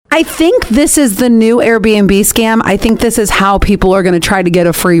I think this is the new Airbnb scam. I think this is how people are going to try to get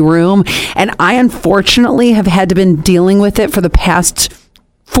a free room. And I unfortunately have had to been dealing with it for the past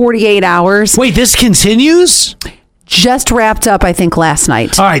 48 hours. Wait, this continues? Just wrapped up, I think, last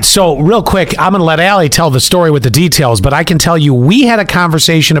night. All right, so real quick, I'm going to let Allie tell the story with the details, but I can tell you we had a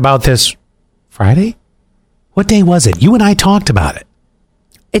conversation about this Friday? What day was it? You and I talked about it.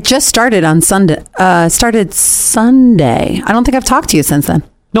 It just started on Sunday. Started Sunday. I don't think I've talked to you since then.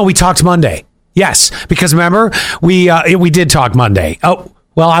 No, we talked Monday. Yes, because remember, we did talk Monday. Oh,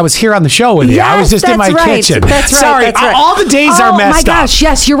 well, I was here on the show with you. Yes, I was just in my kitchen. That's right. Sorry, that's right. All the days are messed up. Oh my gosh,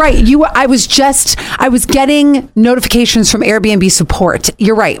 yes, you're right. I was getting notifications from Airbnb support.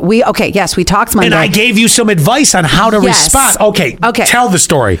 You're right. We talked Monday. And I gave you some advice on how to respond. Okay. Tell the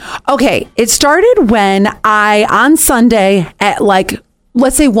story. Okay, it started when on Sunday at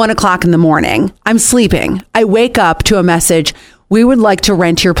let's say 1:00 in the morning, I'm sleeping. I wake up to a message. We would like to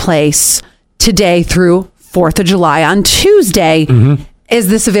rent your place today through 4th of July. On Tuesday, is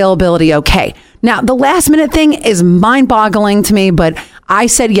this availability okay? Now, the last minute thing is mind boggling to me, but I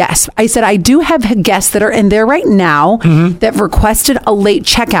said yes. I said, I do have guests that are in there right now that requested a late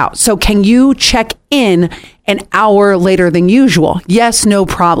checkout. So can you check in an hour later than usual? Yes, no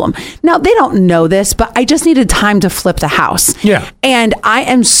problem. Now, they don't know this, but I just needed time to flip the house. Yeah. And I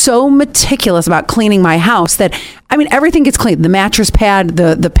am so meticulous about cleaning my house that, everything gets cleaned. The mattress pad,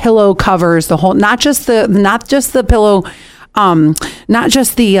 the pillow covers, the whole, not just the pillow, not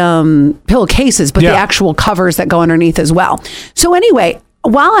just the pillowcases, but the actual covers that go underneath as well. So anyway,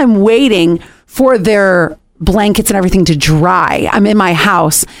 while I'm waiting for their blankets and everything to dry, I'm in my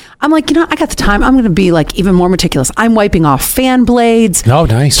house. I'm like, I got the time. I'm going to be even more meticulous. I'm wiping off fan blades. Oh,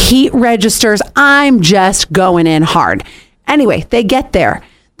 nice. Heat registers. I'm just going in hard. Anyway, they get there.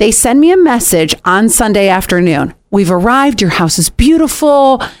 They send me a message on Sunday afternoon. We've arrived. Your house is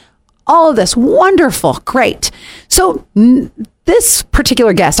beautiful. All of this. Wonderful. Great. So this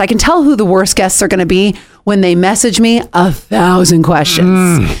particular guest, I can tell who the worst guests are going to be when they message me 1,000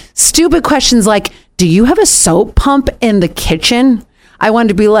 questions. Stupid questions like, do you have a soap pump in the kitchen? I wanted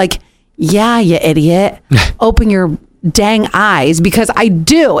to be like, yeah, you idiot. Open your dang eyes, because I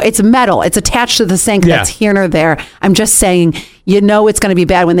do. It's metal. It's attached to the sink. That's here or there. I'm just saying, it's going to be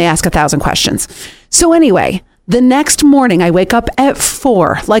bad when they ask 1,000 questions. So anyway, the next morning I wake up at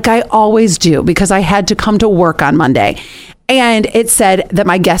 4, like I always do, because I had to come to work on Monday. And it said that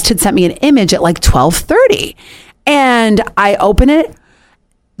my guest had sent me an image at 12:30. And I open it.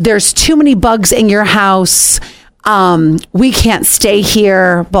 There's too many bugs in your house. We can't stay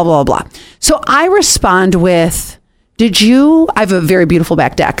here, blah, blah, blah. So I respond with, I have a very beautiful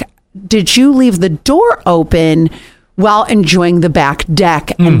back deck. Did you leave the door open while enjoying the back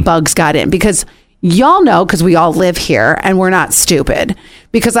deck and bugs got in? Because y'all know, because we all live here and we're not stupid.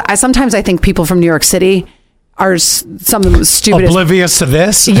 Because sometimes I think people from New York City are some of the stupidest. Oblivious to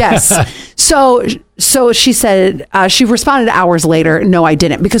this? Yes. So she said, she responded hours later, no, I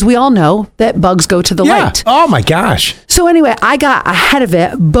didn't. Because we all know that bugs go to the light. Oh my gosh. So anyway, I got ahead of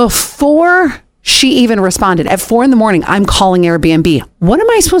it before she even responded. At 4 a.m, I'm calling Airbnb. What am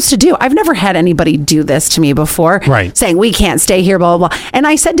I supposed to do? I've never had anybody do this to me before. Right. Saying we can't stay here, blah, blah, blah. And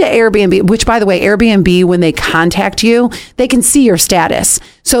I said to Airbnb, which by the way, Airbnb, when they contact you, they can see your status.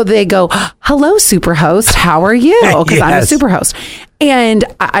 So they go, hello, superhost. How are you? Because I'm a superhost. And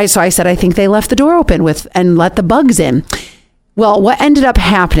I said, I think they left the door open and let the bugs in. Well, what ended up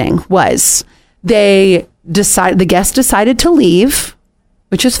happening was the guest decided to leave,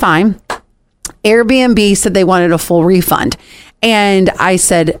 which is fine. Airbnb said they wanted a full refund. And I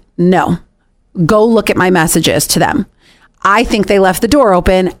said, no, go look at my messages to them. I think they left the door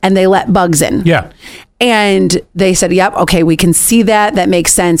open and they let bugs in. Yeah. And they said, yep, okay, we can see that. That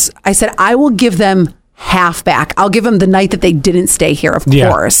makes sense. I said, I will give them half back. I'll give them the night that they didn't stay here, of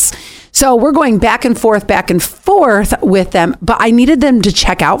course. So we're going back and forth with them. But I needed them to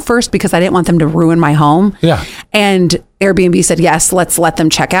check out first because I didn't want them to ruin my home. Yeah. And Airbnb said, yes, let's let them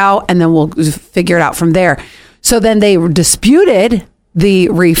check out and then we'll figure it out from there. So then they disputed the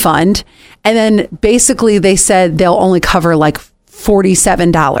refund. And then basically they said they'll only cover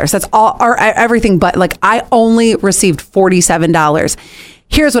 $47. That's all, or everything. But I only received $47.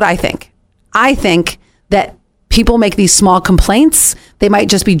 Here's what I think. I think that people make these small complaints They might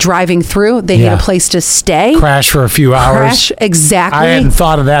just be driving through. They need a place to stay. Crash for a few hours. Exactly. I hadn't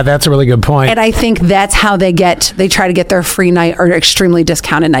thought of that. That's a really good point. And I think that's how they try to get their free night or extremely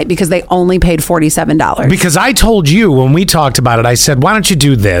discounted night because they only paid $47. Because I told you when we talked about it, I said, why don't you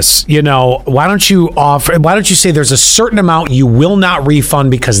do this? Why don't you say there's a certain amount you will not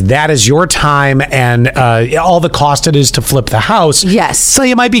refund because that is your time and all the cost it is to flip the house. Yes. So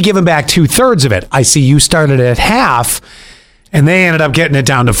you might be giving back 2/3 of it. I see you started at half. And they ended up getting it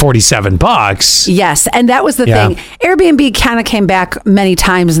down to $47. Yes. And that was the thing. Airbnb kind of came back many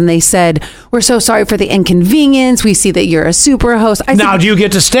times and they said, we're so sorry for the inconvenience. We see that you're a super host. Now, do you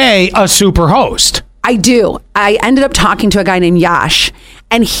get to stay a super host? I do. I ended up talking to a guy named Yash.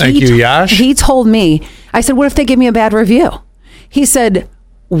 And Yash. He told me, I said, what if they give me a bad review? He said,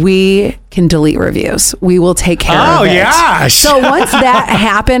 we can delete reviews. We will take care of it. Oh, Yash. So once that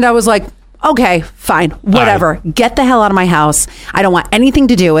happened, I was like, okay, fine, whatever. Get the hell out of my house. I don't want anything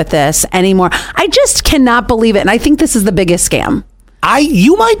to do with this anymore. I just cannot believe it. And I think this is the biggest scam.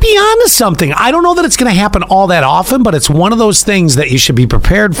 You might be onto something. I don't know that it's going to happen all that often, but it's one of those things that you should be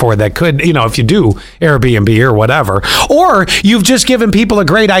prepared for that could, if you do Airbnb or whatever, or you've just given people a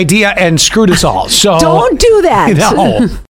great idea and screwed us all. So don't do that.